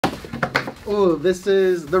Oh, this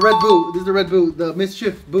is the red boot. This is the red boot, the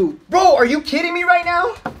Mischief boot. Bro, are you kidding me right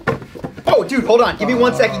now? Oh, dude, hold on. Give me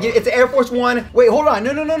 1 second. It's an Air Force One. Wait, hold on.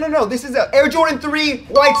 No. This is an Air Jordan 3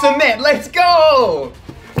 white cement. Let's go.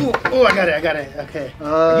 Oh, I got it. Okay.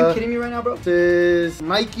 Are you kidding me right now, bro? This is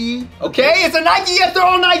Nike. Okay, it's a Nike. Yes, they're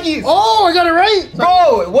all Nikes. Oh, I got it right.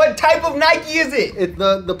 Bro, what type of Nike is it? It's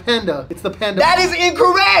the Panda. It's the Panda. That is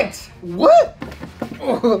incorrect. What?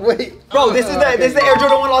 Oh, wait. Bro, this is the Air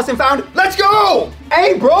Jordan 1 lost and found. Let's go.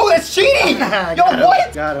 Hey, bro, that's cheating. Yo,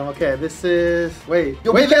 what? Got him. Okay, this is. Wait.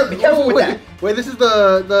 Yo, wait. be careful with that. Wait, this is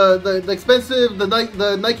the expensive the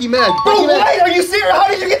Nike Mag. Bro, what? Are you serious? How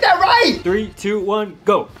did you get that right? 3, 2, 1,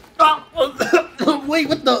 go. Wait,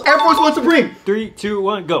 what the? Air Force One Supreme. 3, 2,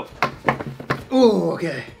 1, go. Oh,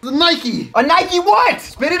 okay. The Nike. A Nike what?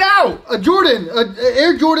 Spit it out. A Jordan.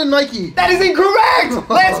 Air Jordan Nike. That is incorrect.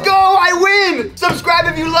 Let's go. I win. Subscribe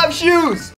if you love shoes.